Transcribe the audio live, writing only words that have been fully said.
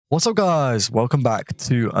What's up guys, welcome back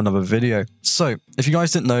to another video. So if you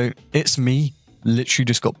guys didn't know, It's Me literally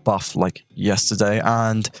just got buffed like yesterday,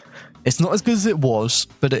 and it's not as good as it was,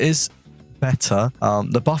 but it is better.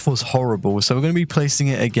 The buff was horrible, so we're going to be placing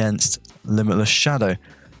it against Limitless Shadow.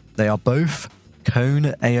 They are both cone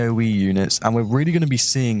AoE units, and we're really going to be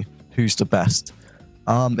seeing who's the best.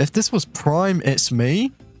 If this was Prime It's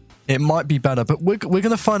Me, it might be better, but we're going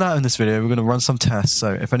to find out in this video. We're going to run some tests,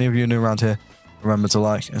 so if any of you are new around here, remember to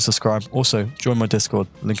like and subscribe. Also, join my Discord,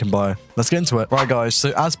 link in bio. Let's get into it. Right, guys.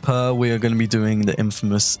 So as per, we are going to be doing the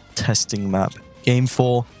infamous testing map. Game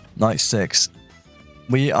 4, Night 6.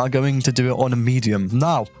 We are going to do it on a medium.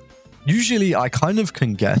 Now, usually I kind of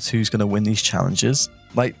can guess who's going to win these challenges.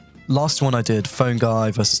 Like, last one I did, Phone Guy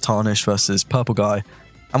versus Tarnish versus Purple Guy.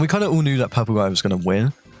 And we kind of all knew that Purple Guy was going to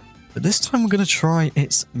win. But this time we're going to try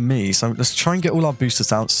It's Me. So let's try and get all our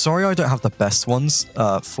boosters out. Sorry I don't have the best ones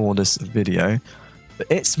for this video. But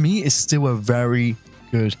It's Me is still a very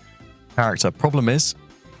good character. Problem is,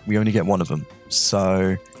 we only get one of them.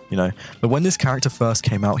 So, you know. But when this character first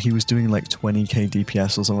came out, he was doing like 20k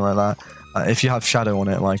DPS or something like that. If you have Shadow on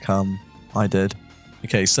it, like I did.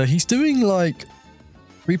 Okay, so he's doing like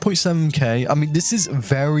 3.7k. I mean, this is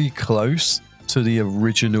very close to the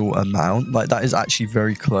original amount. Like, that is actually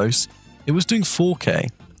very close. It was doing 4k.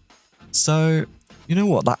 So, you know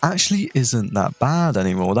what? That actually isn't that bad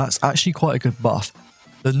anymore. That's actually quite a good buff.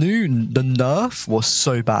 The nerf was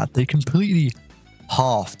so bad. They completely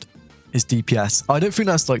halved his DPS. I don't think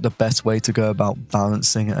that's like the best way to go about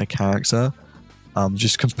balancing a character.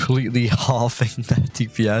 Just completely halving their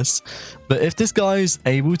DPS. But if this guy is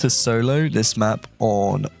able to solo this map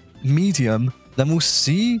on medium, then we'll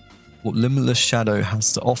see what Limitless Shadow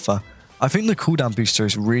has to offer. I think the cooldown booster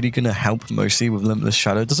is really going to help mostly with Limitless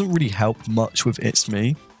Shadow. It doesn't really help much with It's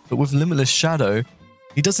Me, but with Limitless Shadow,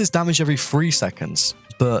 he does his damage every 3 seconds.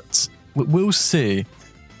 But we'll see.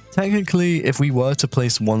 Technically, if we were to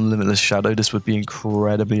place one Limitless Shadow, this would be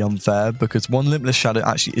incredibly unfair, because one Limitless Shadow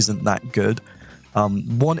actually isn't that good.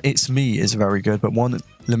 One It's Me is very good, but one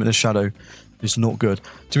Limitless Shadow is not good.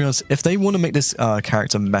 To be honest, if they want to make this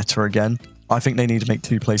character meta again, I think they need to make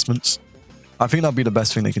 2 placements. I think that'd be the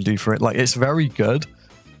best thing they can do for it. Like, it's very good,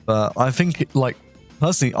 but I think, like,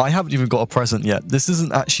 personally, I haven't even got a present yet. This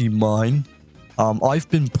isn't actually mine. I've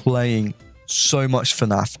been playing so much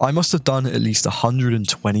FNAF. I must have done at least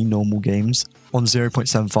 120 normal games on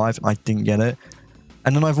 0.75, and I didn't get it.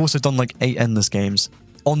 And then I've also done like 8 endless games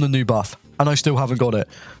on the new buff, and I still haven't got it.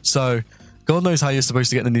 So, God knows how you're supposed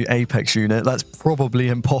to get the new Apex unit. That's probably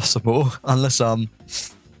impossible, unless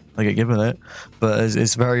I get given it. But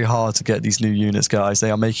it's very hard to get these new units, guys.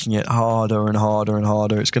 They are making it harder and harder and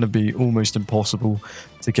harder. It's going to be almost impossible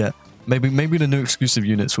to get. Maybe the new exclusive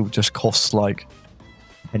units will just cost like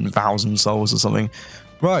 10,000 souls or something.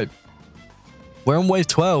 Right. We're on wave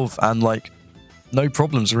 12 and like no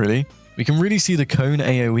problems really. We can really see the cone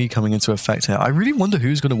AoE coming into effect here. I really wonder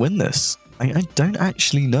who's going to win this. I don't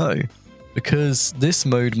actually know, because this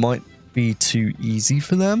mode might be too easy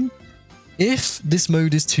for them. If this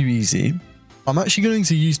mode is too easy, I'm actually going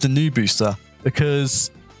to use the new booster, because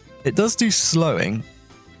it does do slowing.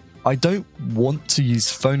 I don't want to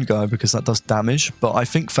use Phone Guy because that does damage, but I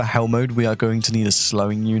think for Hell mode we are going to need a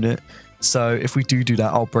slowing unit. So if we do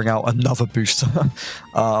that, I'll bring out another booster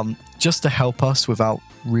just to help us without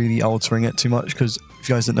really altering it too much, because if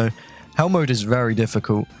you guys don't know, Hell mode is very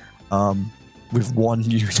difficult with one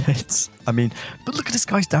unit. I mean, but look at this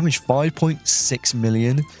guy's damage, 5.6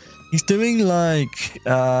 million. He's doing like,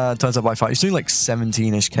 turns out by 5, he's doing like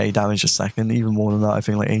 17-ish K damage a second, even more than that, I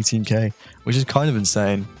think like 18k, which is kind of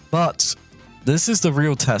insane. But this is the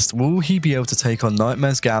real test. Will he be able to take on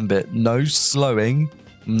Nightmare's Gambit? No slowing,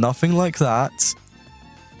 nothing like that.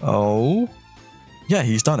 Oh, yeah,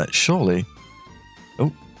 he's done it, surely.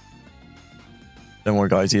 Oh, don't worry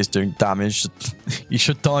guys, he is doing damage. He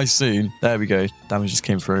should die soon. There we go, damage just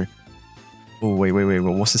came through. Oh, wait,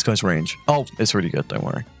 what's this guy's range? Oh, it's really good, don't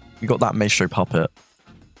worry. We got that Maestro Puppet.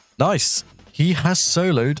 Nice. He has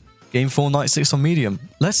soloed Game 4 Night 6 on medium.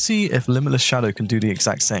 Let's see if Limitless Shadow can do the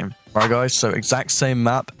exact same. Alright guys, so exact same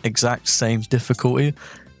map, exact same difficulty.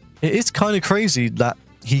 It is kind of crazy that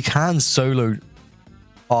he can solo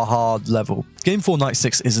a hard level. Game 4 Night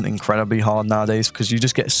 6 isn't incredibly hard nowadays because you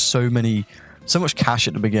just get so much cash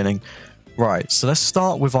at the beginning. Right, so let's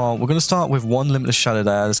start with we're going to start with one Limitless Shadow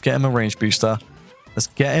there. Let's get him a range booster. Let's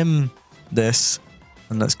get him this.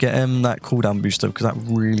 And let's get him that cooldown booster, because that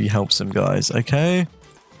really helps him, guys. Okay.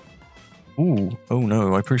 Ooh. Oh,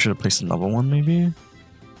 no. I probably should have placed another one, maybe.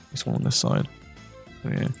 This one on this side. Oh,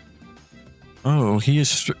 yeah. Oh, he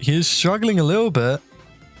is struggling a little bit.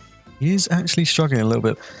 He is actually struggling a little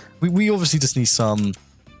bit. We obviously just need some,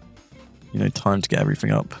 you know, time to get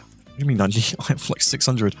everything up. What do you mean I have like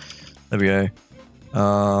 600? There we go.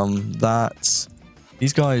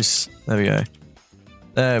 These guys, there we go.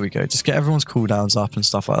 There we go. Just get everyone's cooldowns up and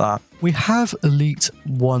stuff like that. We have Elite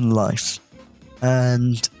 1 life.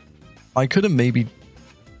 And I could have maybe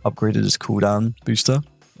upgraded his cooldown booster.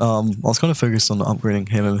 I was kind of focused on upgrading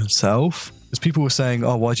him himself. Because people were saying,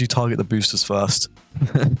 oh, why'd you target the boosters first?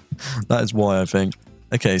 That is why, I think.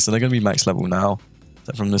 Okay, so they're going to be max level now.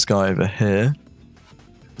 Except from this guy over here.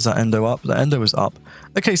 Is that Endo up? The Endo is up.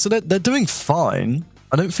 Okay, so they're doing fine.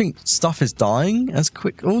 I don't think stuff is dying as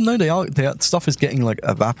quick. Oh, no, they are. Stuff is getting, like,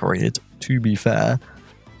 evaporated, to be fair.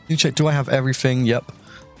 You check, do I have everything? Yep.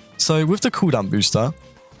 So, with the cooldown booster,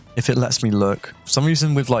 if it lets me look, for some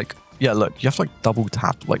reason with, like, yeah, look, you have to, like, double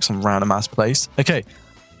tap, like, some random ass place. Okay,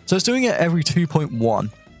 so it's doing it every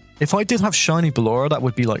 2.1. If I did have Shiny Ballora, that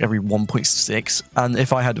would be, like, every 1.6. And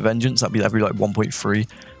if I had Vengeance, that'd be every, like, 1.3.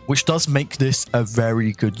 Which does make this a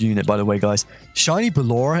very good unit, by the way, guys. Shiny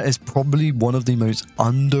Ballora is probably one of the most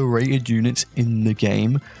underrated units in the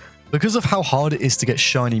game because of how hard it is to get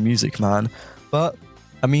shiny music, man. But,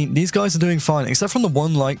 I mean, these guys are doing fine, except from the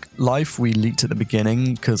one, like, life we leaked at the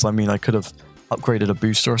beginning, because, I mean, I could have upgraded a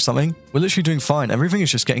booster or something. We're literally doing fine. Everything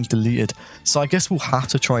is just getting deleted. So I guess we'll have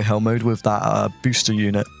to try Hell Mode with that booster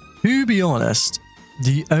unit. To be honest,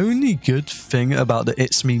 the only good thing about the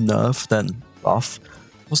It's Me nerf, then buff,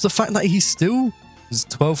 was the fact that he still is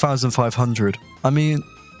 12,500. I mean,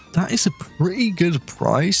 that is a pretty good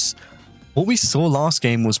price. What we saw last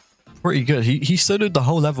game was pretty good. He soloed the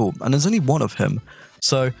whole level, and there's only one of him.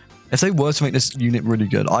 So if they were to make this unit really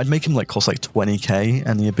good, I'd make him like cost like 20k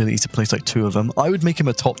and the ability to place like 2 of them. I would make him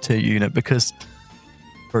a top tier unit because,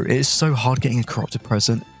 bro, it is so hard getting a corrupted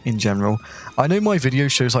present in general. I know my video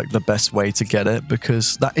shows like the best way to get it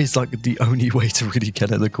because that is like the only way to really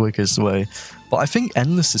get it, the quickest way. But I think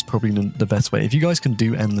Endless is probably the best way. If you guys can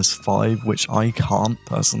do Endless 5, which I can't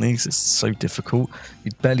personally because it's so difficult,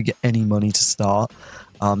 you'd barely get any money to start.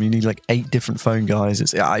 You need like 8 different phone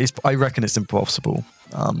guys. I reckon it's impossible.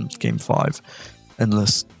 Game 5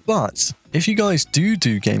 Endless. But if you guys do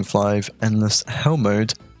Game 5 Endless Hell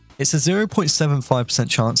Mode, it's a 0.75%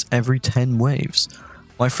 chance every 10 waves.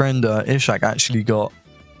 My friend Ishak actually got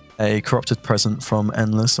a corrupted present from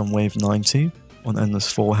Endless on wave 90 on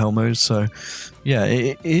Endless 4 Hell Mode. So yeah,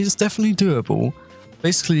 it is definitely doable.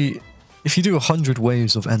 Basically, if you do 100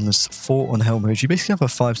 waves of Endless 4 on Hell Mode, you basically have a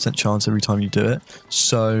 5% chance every time you do it.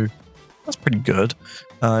 So that's pretty good.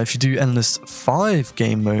 If you do Endless 5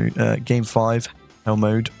 Game 5 Hell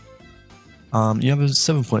Mode, you have a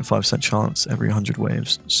 7.5% chance every 100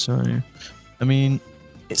 waves. So, I mean,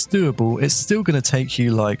 it's doable. It's still going to take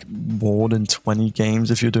you like more than 20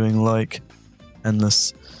 games if you're doing like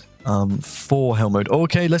Endless 4 Hell Mode.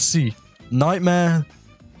 Okay, let's see. Nightmare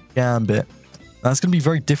Gambit. That's going to be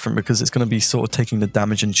very different because it's going to be sort of taking the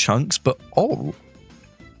damage in chunks. But oh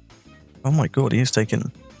my god, he's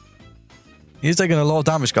taking a lot of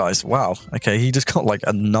damage, guys. Wow. Okay, he just got like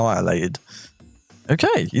annihilated.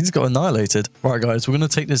 Okay, he just got annihilated. Right, guys, we're going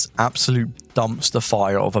to take this absolute dumpster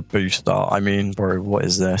fire of a booster. I mean, bro, what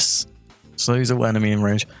is this? Slows all enemy in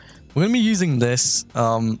range. We're going to be using this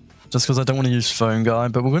just because I don't want to use Phone Guy,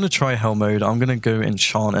 but we're going to try Hell Mode. I'm going to go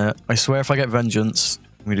enchant it. I swear if I get Vengeance,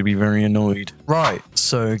 I'm going to be very annoyed. Right,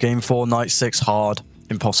 so Game 4, Night 6, hard,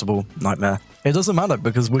 impossible, nightmare. It doesn't matter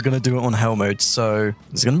because we're going to do it on Hell Mode, so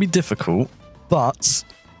it's going to be difficult, but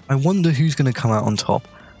I wonder who's going to come out on top.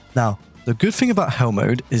 Now, the good thing about Hell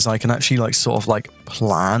Mode is I can actually like sort of like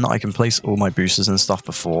plan. I can place all my boosters and stuff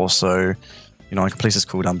before, so you know, I can place this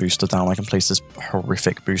cooldown booster down. I can place this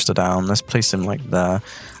horrific booster down. Let's place him like there.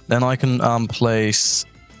 Then I can place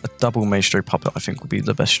a double Maestro Puppet. I think would be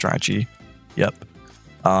the best strategy. Yep.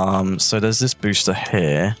 So there's this booster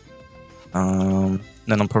here. Then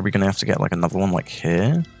I'm probably gonna have to get like another one like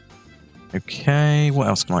here. Okay, what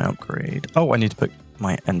else can I upgrade? Oh, I need to put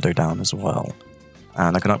my Endo down as well.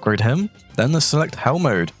 And I can upgrade him. Then let's select Hell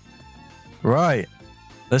Mode. Right.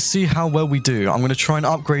 Let's see how well we do. I'm going to try and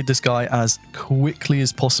upgrade this guy as quickly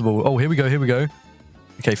as possible. Oh, here we go. Here we go.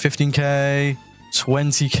 Okay, 15k,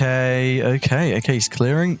 20k. Okay, he's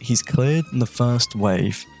clearing. He's cleared in the first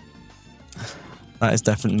wave. That is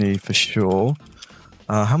definitely for sure.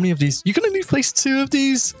 How many of these? You can only place 2 of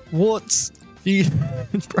these? What? It's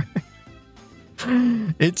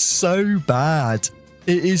so bad.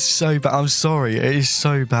 It is so bad. I'm sorry. It is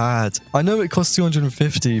so bad. I know it costs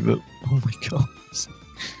 250, but oh my god.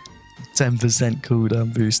 10%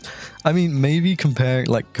 cooldown boost. I mean, maybe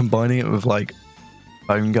combining it with like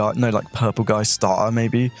Bone Guy, no, like Purple Guy starter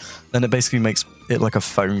maybe. Then it basically makes it like a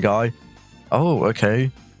phone guy. Oh,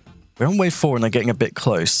 okay. We're on wave 4 and they're getting a bit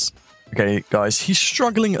close. Okay, guys, he's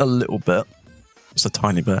struggling a little bit. Just a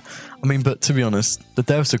tiny bit. I mean, but to be honest, the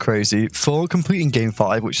devs are crazy. For completing game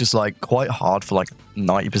 5, which is like quite hard for like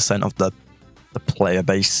 90% of the player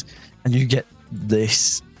base, and you get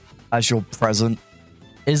this as your present.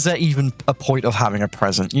 Is there even a point of having a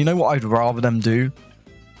present? You know what I'd rather them do?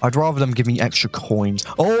 I'd rather them give me extra coins.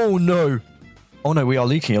 Oh no! Oh no, we are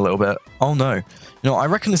leaking a little bit. Oh no. You know, I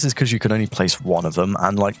reckon this is because you can only place one of them,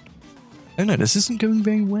 and like... Oh no, this isn't going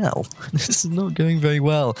very well. This is not going very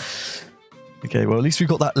well. Okay, well at least we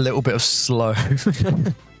got that little bit of slow.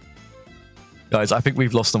 Guys, I think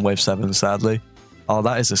we've lost on wave 7, sadly. Oh,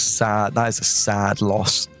 that is a sad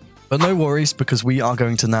loss. But no worries, because we are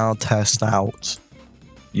going to now test out,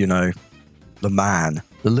 you know, the man,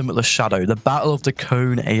 the Limitless Shadow, the battle of the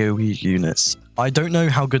cone AoE units. I don't know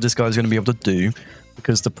how good this guy is going to be able to do,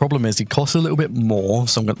 because the problem is he costs a little bit more,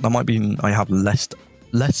 so that might mean I have less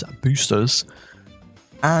boosters.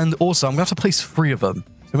 And also, I'm going to have to place 3 of them.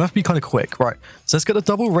 So I'm going to have to be kind of quick. Right, so let's get a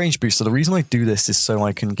double range booster. The reason I do this is so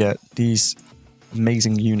I can get these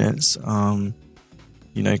amazing units,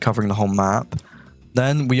 you know, covering the whole map.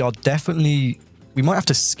 Then we are definitely... We might have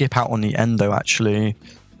to skip out on the Endo, actually.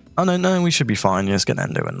 Oh, no, we should be fine. Let's get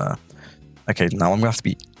Endo in there. Okay, now I'm going to have to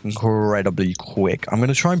be incredibly quick. I'm going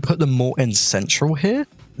to try and put them more in central here,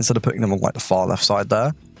 instead of putting them on, like, the far left side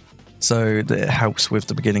there. So that it helps with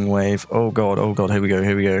the beginning wave. Oh, God, here we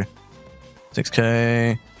go.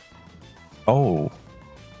 6k. Oh.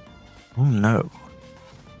 Oh, no.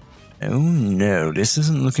 Oh, no, this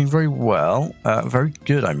isn't looking very well. Very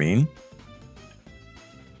good, I mean.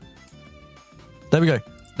 There we go.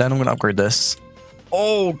 Then I'm going to upgrade this.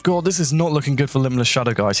 Oh, God, this is not looking good for Limitless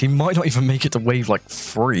Shadow, guys. He might not even make it to wave, like,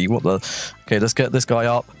 3. What the... Okay, let's get this guy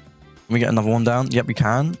up. Can we get another one down? Yep, we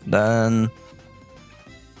can. Then...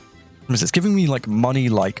 It's giving me, like, money,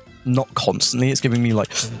 like, not constantly. It's giving me,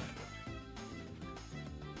 like...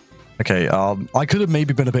 Okay, I could have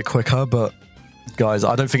maybe been a bit quicker, but... Guys,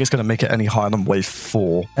 I don't think it's going to make it any higher than wave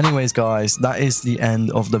 4. Anyways, guys, that is the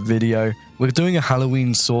end of the video. We're doing a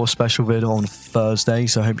Halloween Saw special video on Thursday,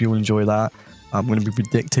 so I hope you will enjoy that. I'm going to be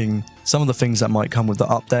predicting some of the things that might come with the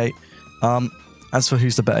update. As for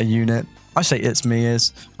who's the better unit, I say it's me.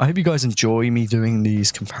 I hope you guys enjoy me doing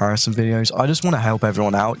these comparison videos. I just want to help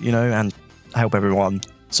everyone out, you know, and help everyone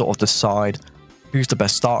sort of decide who's the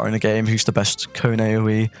best starter in the game, who's the best cone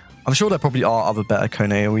AoE. I'm sure there probably are other better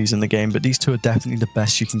cone AoEs in the game, but these 2 are definitely the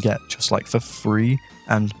best you can get, just like for free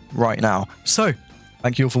and right now. So,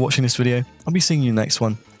 thank you all for watching this video. I'll be seeing you in the next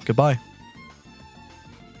one. Goodbye.